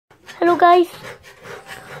Hello guys,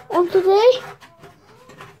 on today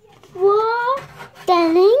we're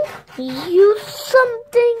telling you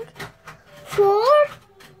something for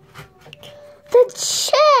the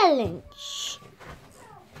challenge.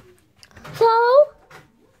 So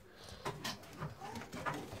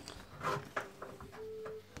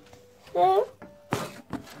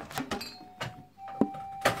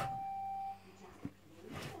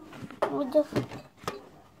we just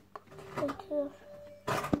put here.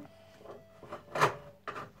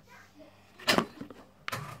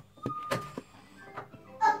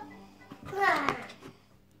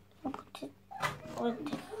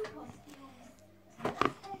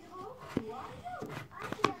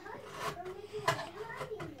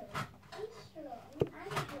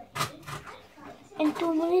 In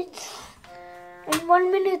 2 minutes, in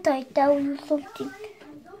 1 minute I tell you something.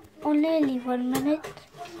 Only 1 minute.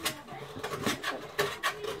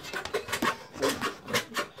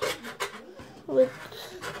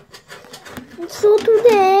 So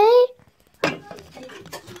today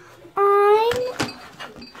I'm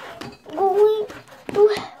going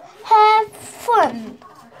to have fun.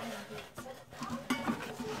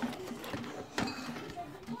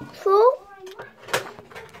 So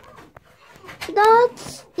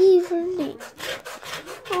that's evening.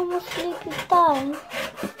 Almost sleepy time.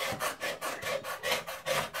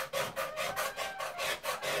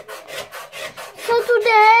 So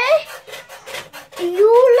today you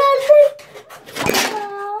learn it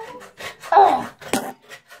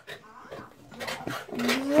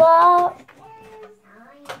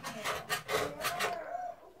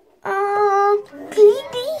the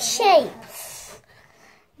 3D shapes.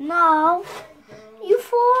 Now you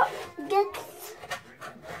forget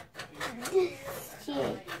this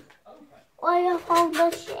shape. I have found the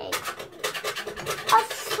shape. A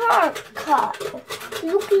circle.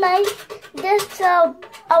 Look like this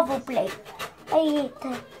our plate. I ate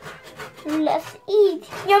it. Let's eat.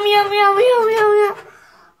 Yum yum yum yum yum yum.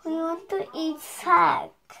 We want to eat saag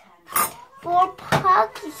for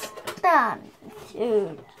Pakistan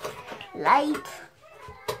food. Like,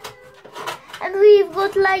 and we've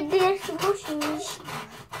got like this bushes.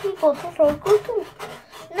 We got a circle too.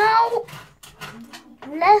 Now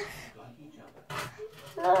let's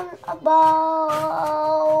learn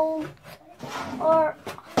about our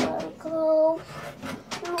circles.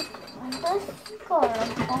 Look, this circle.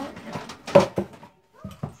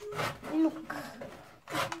 Look.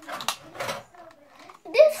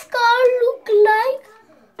 This car look like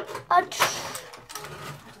a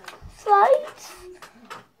sides.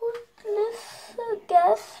 Let's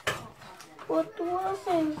guess what was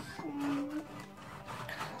it?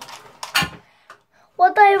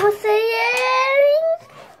 What I was saying?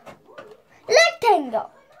 Rectangle.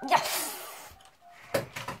 Yes.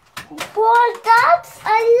 For that,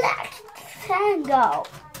 a rectangle.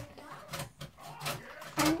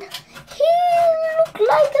 And he looked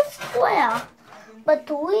like a square. But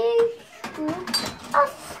we shoot a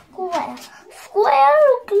square. Square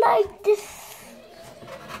look like this.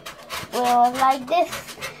 Well, like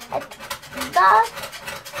this. And that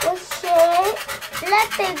was shape.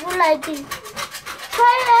 Rectangle like this.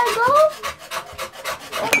 Triangle.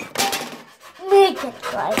 Make it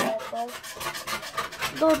triangle.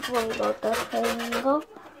 Don't worry about the triangle.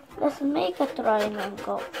 Let's make a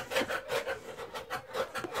triangle.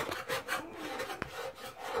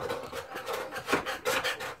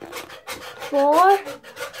 Four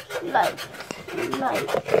like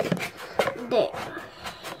there.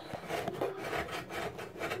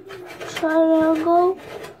 Triangle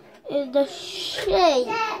is the shape.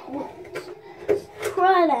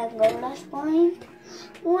 Triangle. Last point.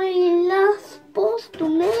 We are supposed to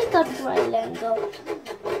make a triangle.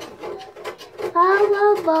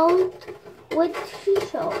 How about with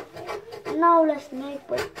tissue? Now let's make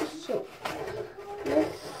with tissue.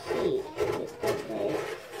 Let's see. Let's make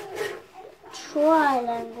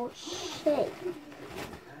triangle shape.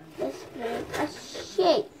 Let's make a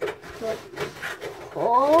shape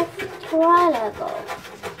of triangle.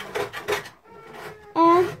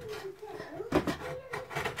 And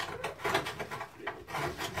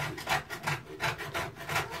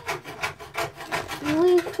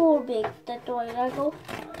we make the triangle.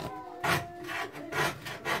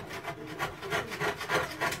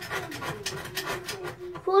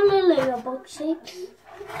 Follow layer box shapes.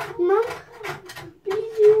 Mom,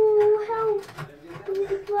 please you help to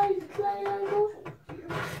make a triangle.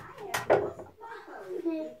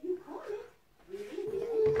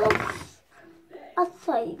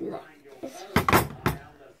 Outside like this.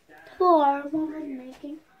 For Mom is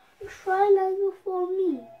making a triangle for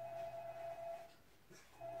me.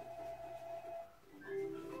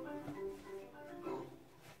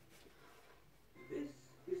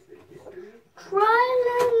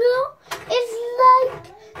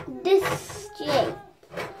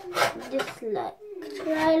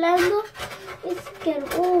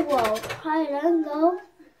 triangle.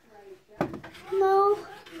 Now,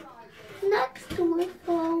 next we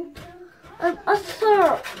found a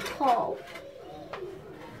circle.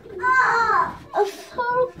 A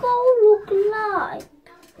circle look like.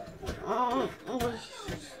 We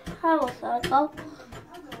have a circle.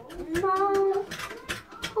 Now,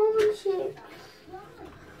 how many shapes?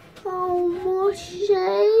 How more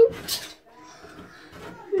shapes?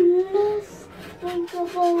 Let's think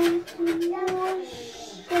about more shapes.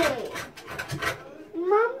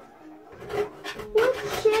 Mom, what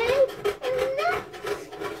shape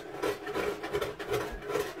next?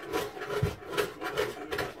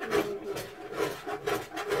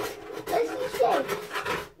 Let's see shapes.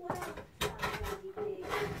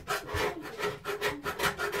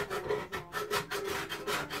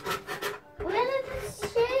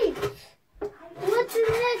 What's the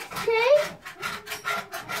next shape?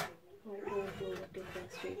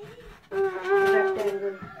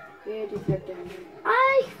 Rectangle. Where is rectangle?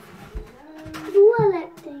 I do a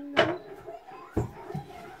rectangle.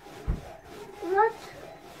 What?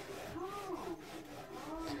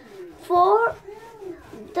 For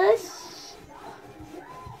this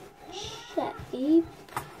shape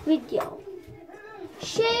video,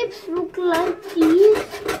 shapes look like these.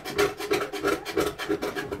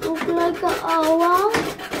 Look like an owl.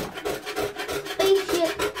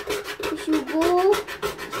 Spaceship. If you go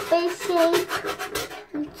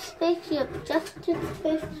spaceship, just a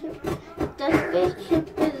spaceship. The spaceship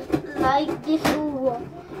is like this over.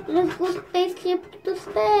 Let's go spaceship to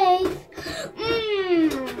space.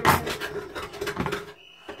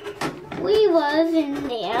 We was in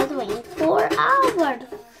there 24 hours.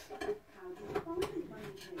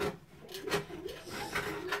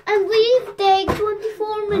 And we take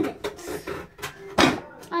 24 minutes.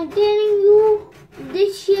 I'm telling you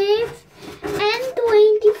the shapes and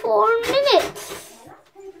 24 minutes.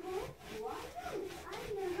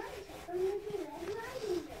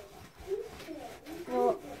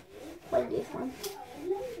 Oh, what this one?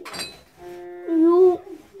 You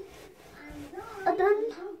are done?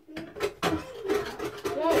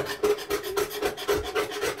 Right.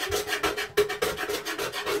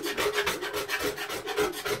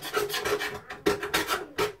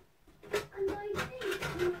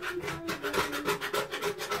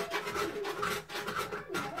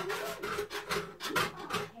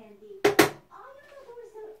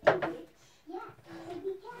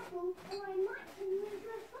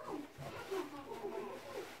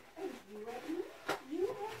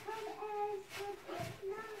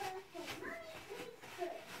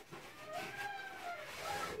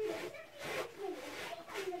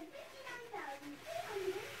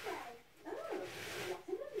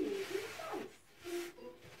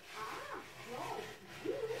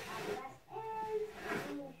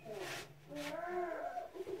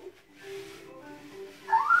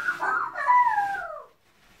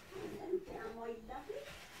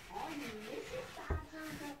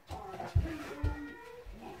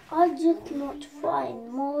 I just not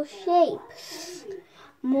find more shapes.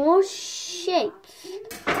 More shapes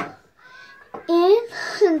in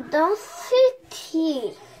the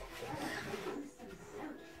city.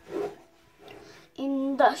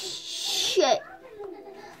 In the shape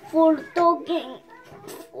for talking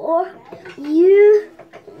for you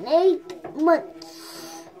 8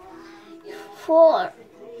 months for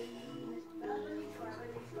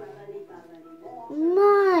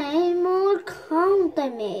 9 more count I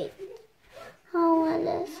made. How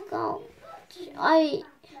let's count. I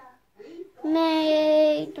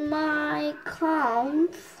made my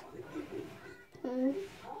counts.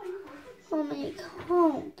 How many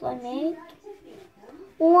counts I made?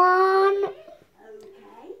 1,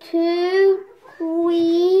 2,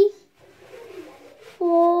 3,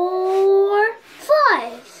 4,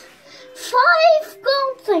 5. 5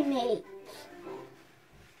 counts I made.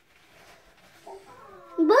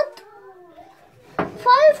 But 5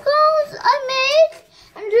 counts I made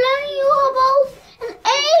and learning you about in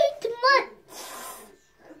 8 months.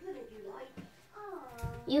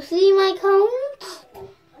 You see my count?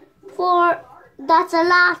 For that's a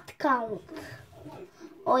last count.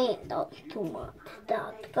 Oh yeah, that's too much.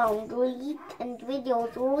 That count reads and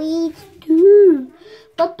videos reads too.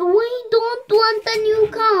 But we don't want a new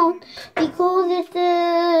count because it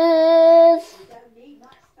is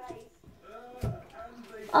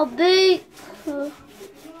a big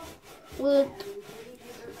with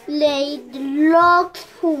laid locked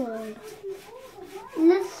spoon.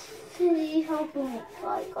 Let's see how to make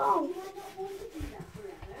 5 counts.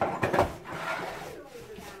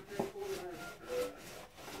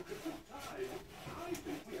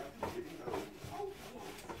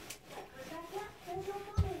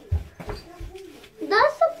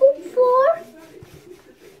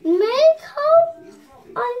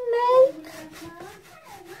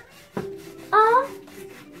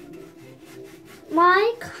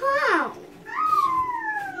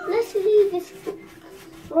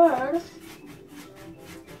 first.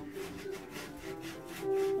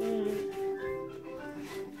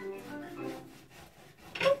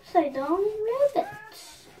 Upside down rabbit.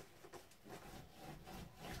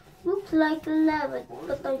 Looks like 11,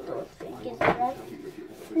 but I don't think it's 11.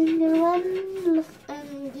 And the one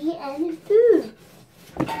and the end 2.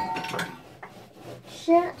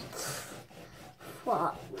 Shit.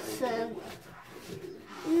 Fox.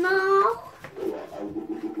 Now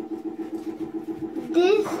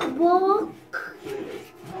this book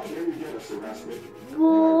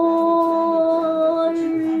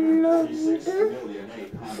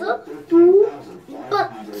two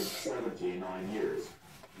butts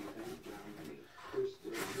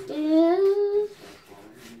is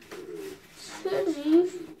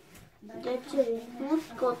sheriff. The sheriff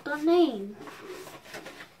got the name.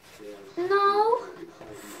 Now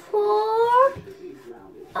for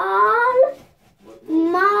all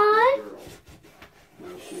my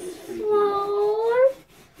small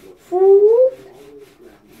food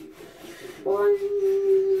fund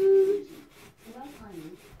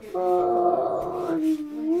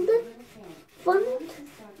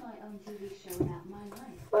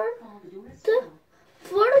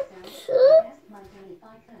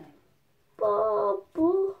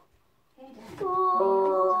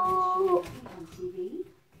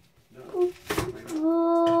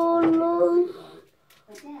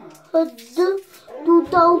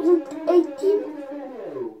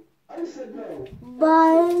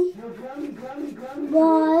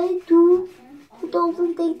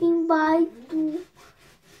 2018 by 2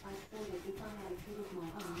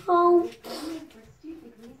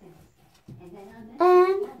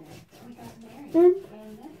 and then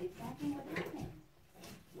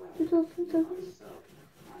 2007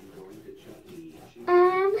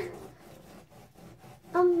 and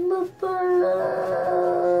I'm a bird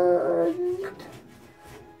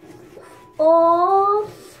of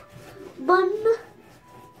Bun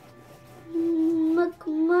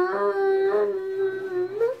McMahon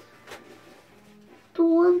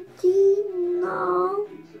 20 now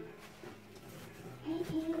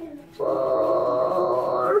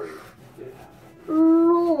for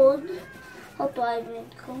Lord. How do I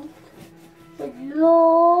make count?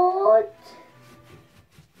 Lord.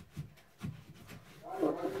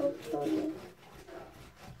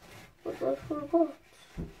 What I forgot.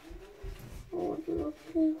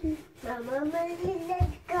 मामा मैंने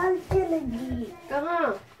निकाल के लगी कहाँ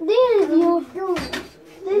दे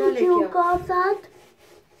दियो का साथ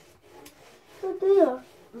तो दियो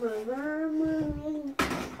मामा मैंने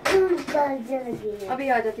निकाल के लगी अभी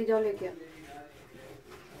आ जाती जाओ लेके आ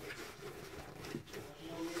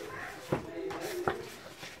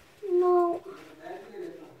No.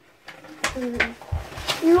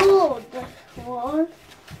 Lord was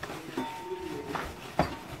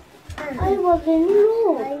I was in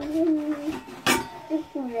Lord.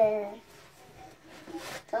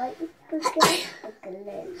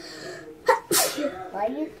 Why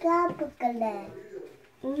you got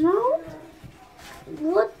No.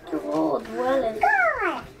 What road?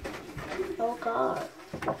 Well, oh God.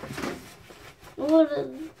 What is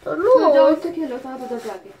the Lord? जाओ उससे खेलो साथ उधर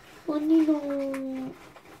जाके Only no.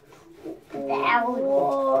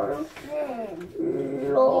 Lord.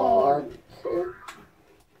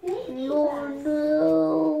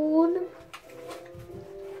 Lord.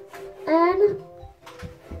 And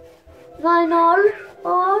 9 all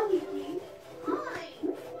or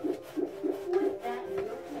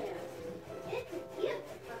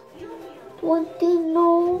 20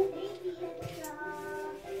 no.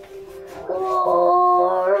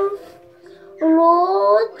 4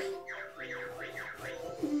 Lord.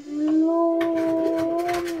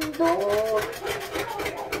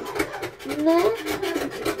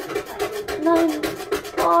 Nine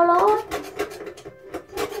dollar.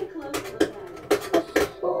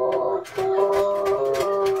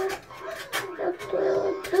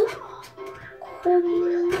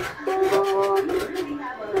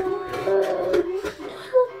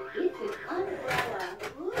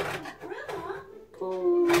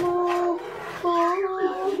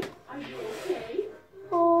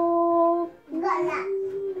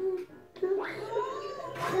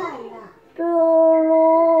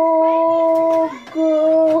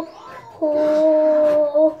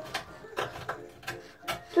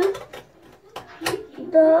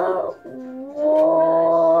 The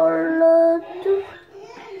wallet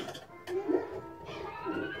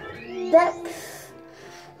decks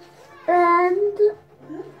and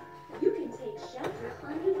You can take shelter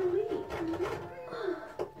under the leaf.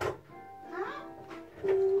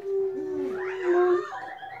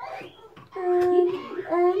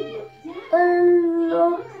 and a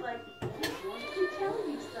lot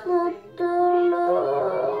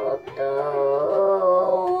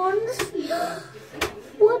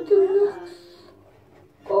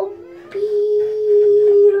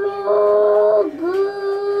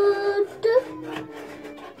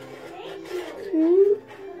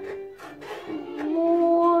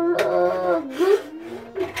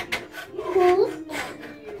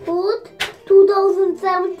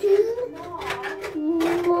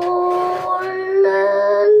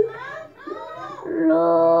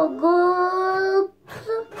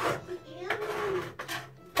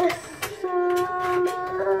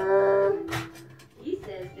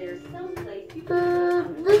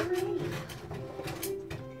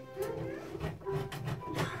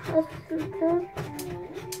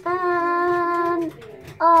and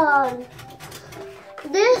all.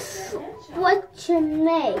 This question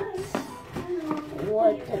makes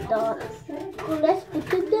what the dot. Let's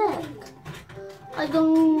put it back. I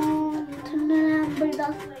don't remember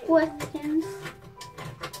the questions.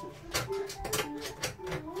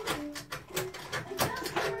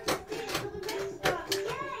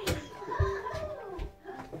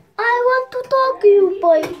 I want to talk to you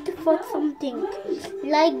about something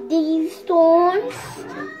like these stones.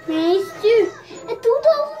 Nice too. In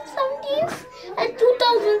 2017 and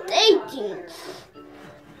 2018.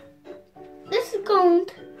 This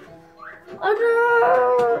count.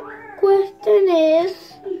 Other question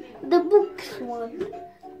is the books one,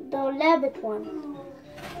 the rabbit one.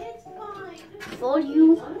 For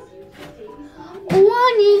you.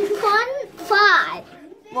 1 in 5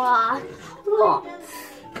 was wrong.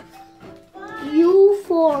 You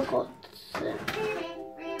forgot.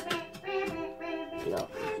 Yeah.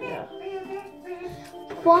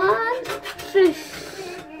 1 fish.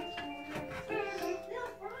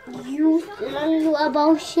 You learn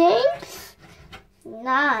about shapes.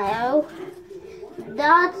 Now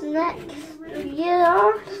that's next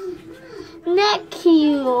year. Next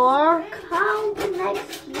year. Count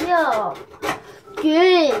next year.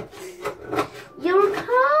 Good. Your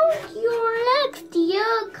count. Your next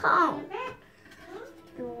year count.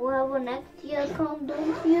 You have a next year count,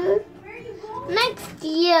 don't you? Next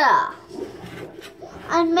year.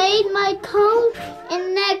 I made my count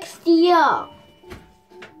in next year.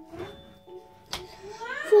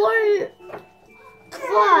 For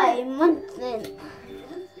 5 months and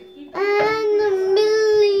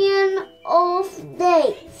 1,000,000 of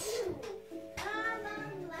days.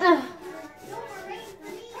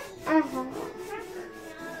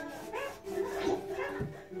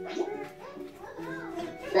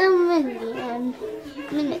 Million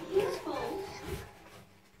minutes.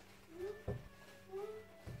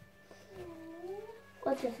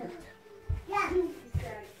 What is it?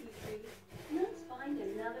 Let's find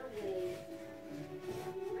another way.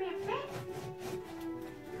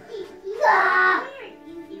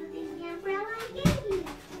 Using the umbrella I gave you.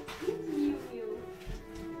 It's you.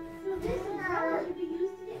 So this umbrella can be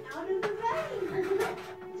used to get out of the rain.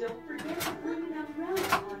 Don't forget to bring an umbrella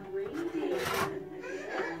on rainy days.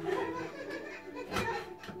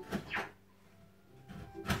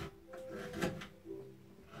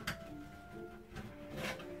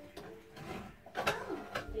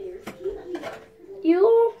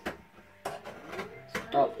 You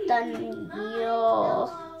stop then you're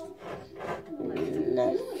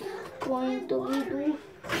going to be doing.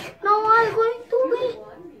 No, I'm going to be.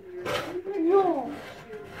 No.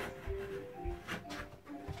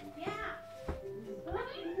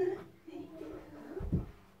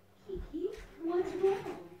 Kiki, what's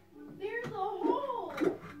wrong? There's a hole. A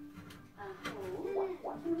hole?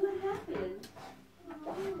 What happened?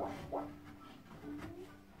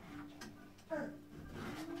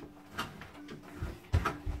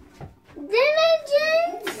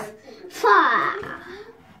 Diligence 5.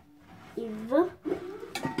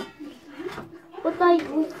 What I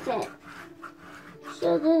would say. So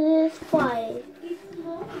this is 5.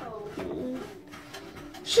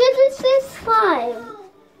 So this is 5.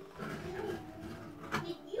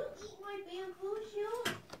 Did you eat my bamboo shoot?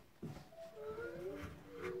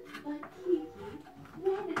 But Kiki,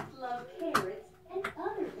 rabbits love carrots and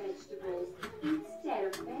other vegetables instead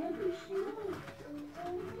of bamboo shoot.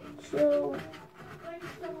 So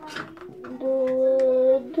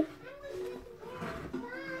good.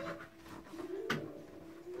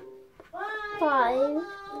 5.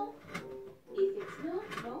 If it's not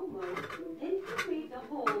Momo, then create a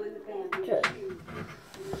hole in the bamboo shoot.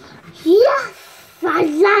 Yes, I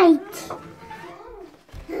light.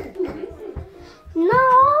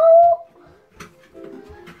 Now,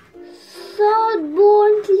 so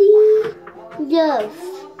boldly, yes.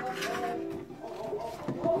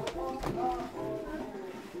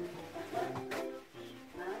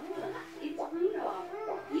 It's Rudolph.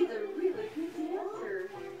 He's a really good dancer.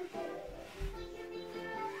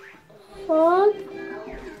 So, all.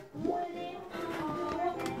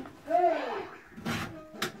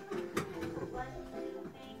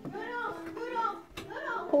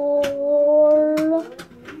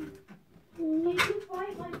 Did you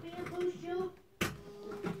fight my bamboo shoot?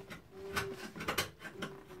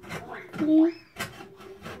 Yeah.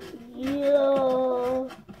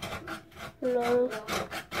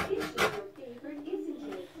 It's your favorite, isn't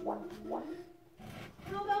it?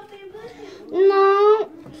 How about bamboo shoot? No.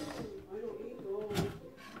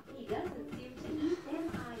 He doesn't seem to eat them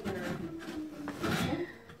either.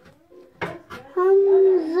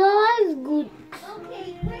 Hamza.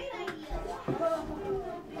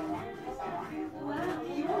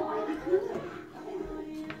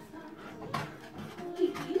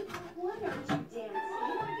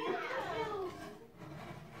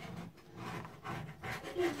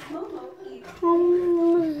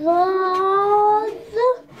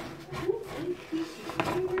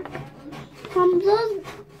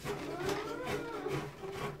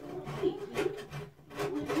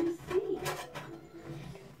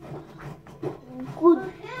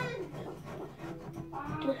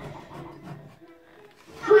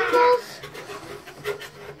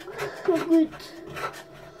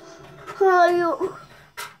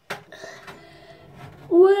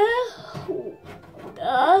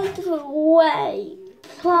 right way.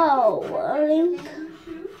 Flowering.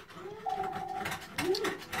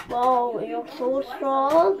 Wow, you're so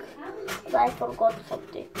strong. I forgot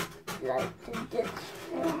something. Like this.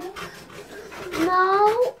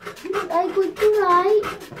 Now I'm going to write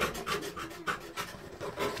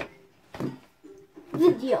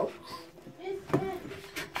videos.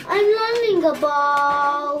 I'm learning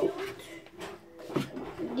about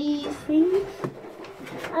these things.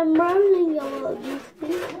 I'm learning about these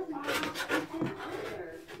things.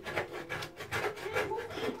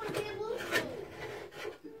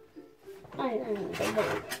 I learned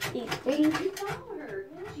about these things.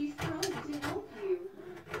 She's trying to help you.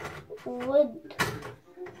 Wood.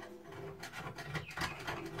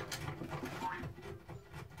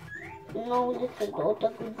 No, this is not a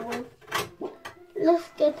good one. Let's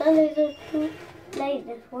get a laser to play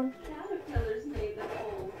this one. Caterpillars made the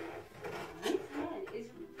hole. This head is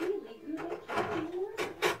really good at catching worms.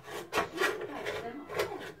 She catches them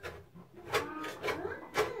all.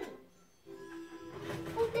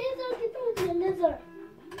 Oh, laser.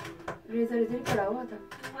 Razor इधर ही पड़ा हुआ था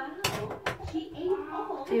Wow, she ate all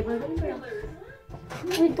the table पे पड़ा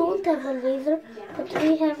caterpillars. We don't have a laser, but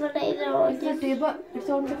we have a laser on It's a this table. It's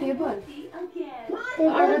on the table. See again.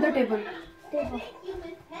 Under the table. table. You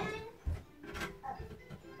Miss Pen.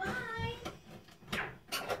 Bye.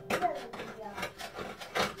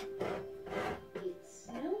 It's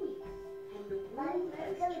snowy, and the world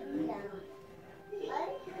has turned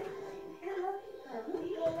white.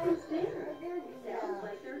 Who's there? Sounds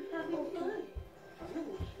like they're having fun.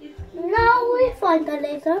 Oh, it's Now we find the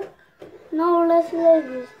laser. Now let's play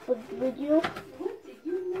this video. what did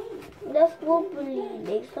you make? Let's go play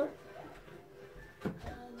laser.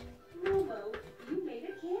 Romo, you made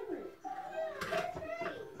a carrot.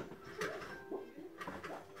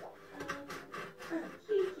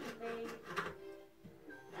 Kiki made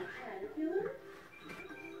a caterpillar.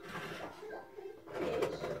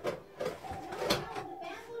 Fish.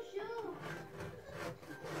 Bamboo shoe.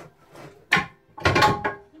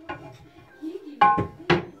 Kiki made a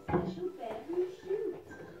big special bamboo shoot.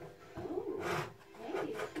 Oh,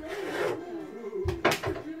 maybe a sleigh. It's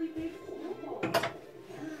a really big snowball.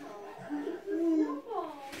 Wow, it's a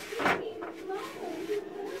snowball. Kiki, Romo, be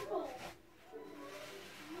careful.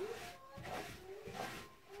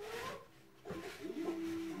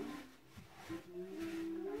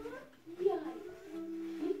 Yikes!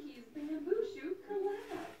 Kiki's bamboo shoot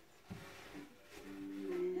collapsed.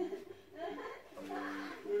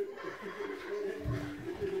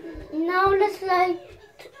 Now let's like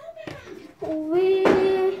we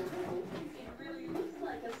It really looks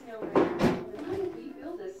like a snowman. Why don't we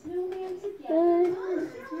build a snowman together?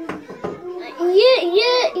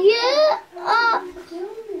 yeah.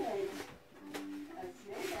 Snowman. A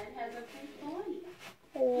snowman has a big body.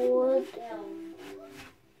 Wood. A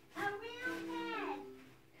round head.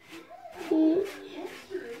 Wood. That's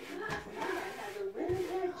true. A snowman has a round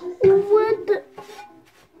head just round and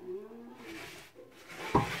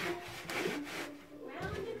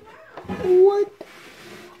round. Wood.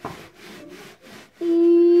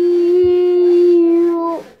 Ew.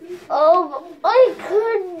 Oh, I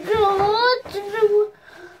cannot.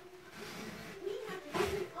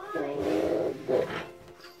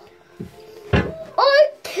 I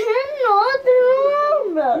cannot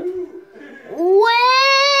remember.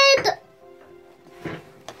 Wait.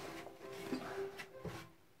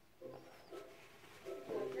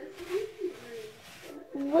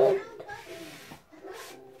 Wait.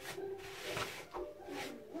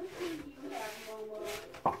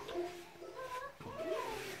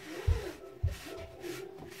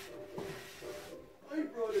 I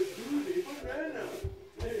brought a Tuesday banana.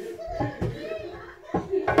 Where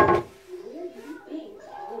do you think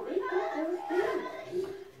they got those things?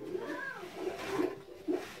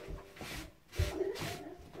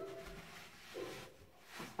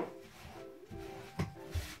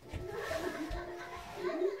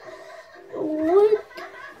 What?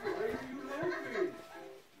 Why are you laughing?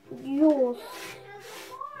 Yours.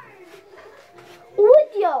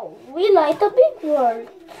 Video. We like a big world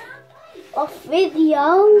of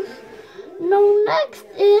videos. Now next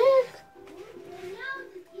is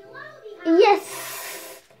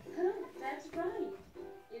yes. That's right.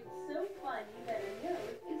 It's so funny that a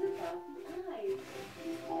nose is above the eyes.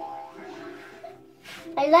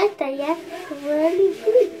 I like that. Yes, really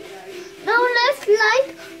good. Now let's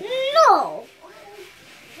like no.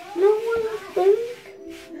 No one think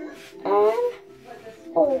and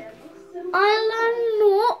oh. I learned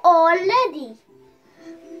no already.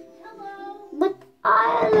 But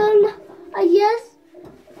I learned yes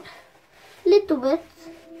little bit.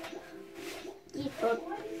 Yes.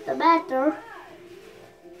 the matter.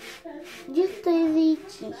 Just as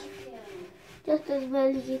itchy. Just as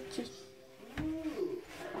well as itchy.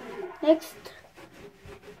 Next.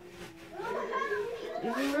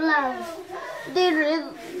 Love. There is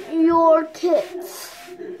your kids.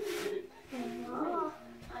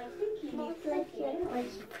 Not like my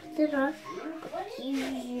prisoner, but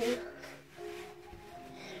you.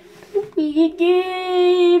 To be a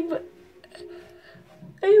game.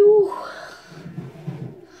 You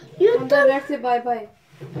let's say bye bye.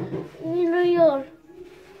 You know your.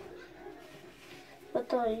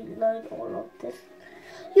 But I like all of this.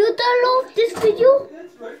 You don't love this video,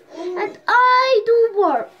 and I do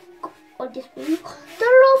work on this video.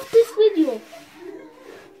 Don't love this video.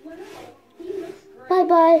 Bye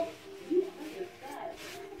bye.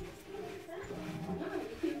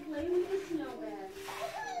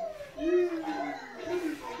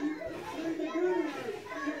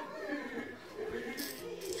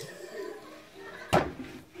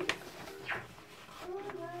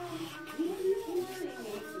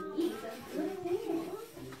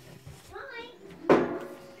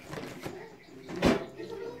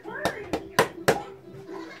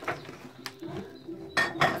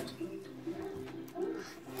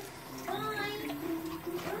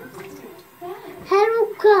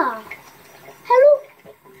 Hello,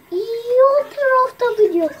 you turn off the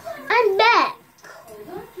video. I'm back.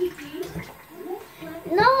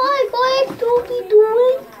 Now I'm going to be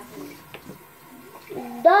doing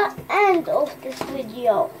the end of this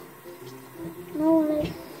video. Now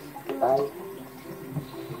let's like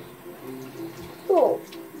so.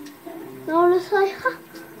 Now let's like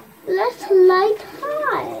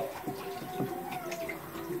hi.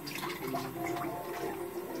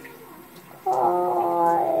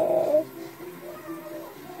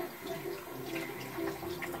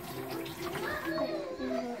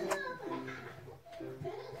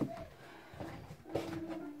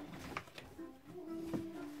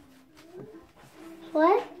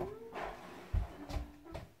 What?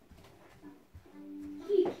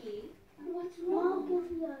 Kiki, what's wrong?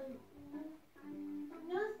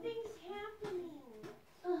 Nothing's happening.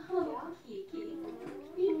 Oh, Kiki,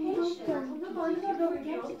 be patient. Come on, you don't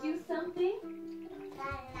forget to do something.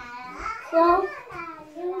 Well,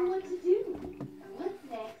 Tell them what to do. What's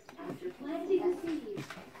next after planting the seed?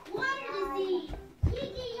 Water the seed.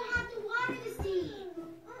 Kiki, you have to water the seed.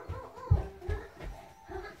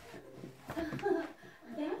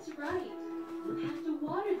 That's right. You have to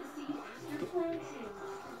water the seed after planting.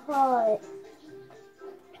 hi.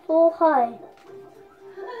 So hi.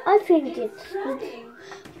 I think it's good.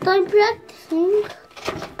 But I'm practicing.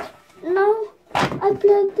 Now I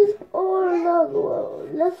practice all the well.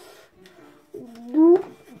 Let's do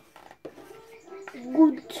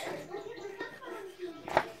good.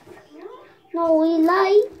 Now we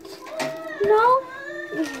light. Now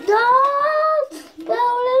the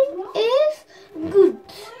spelling is good.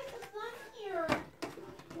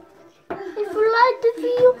 If you like the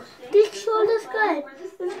video, click on the subscribe.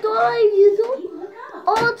 If you don't like the video,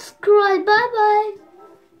 unsubscribe. Bye bye.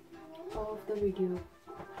 Off the video.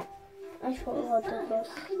 I forgot that was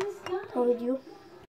the video.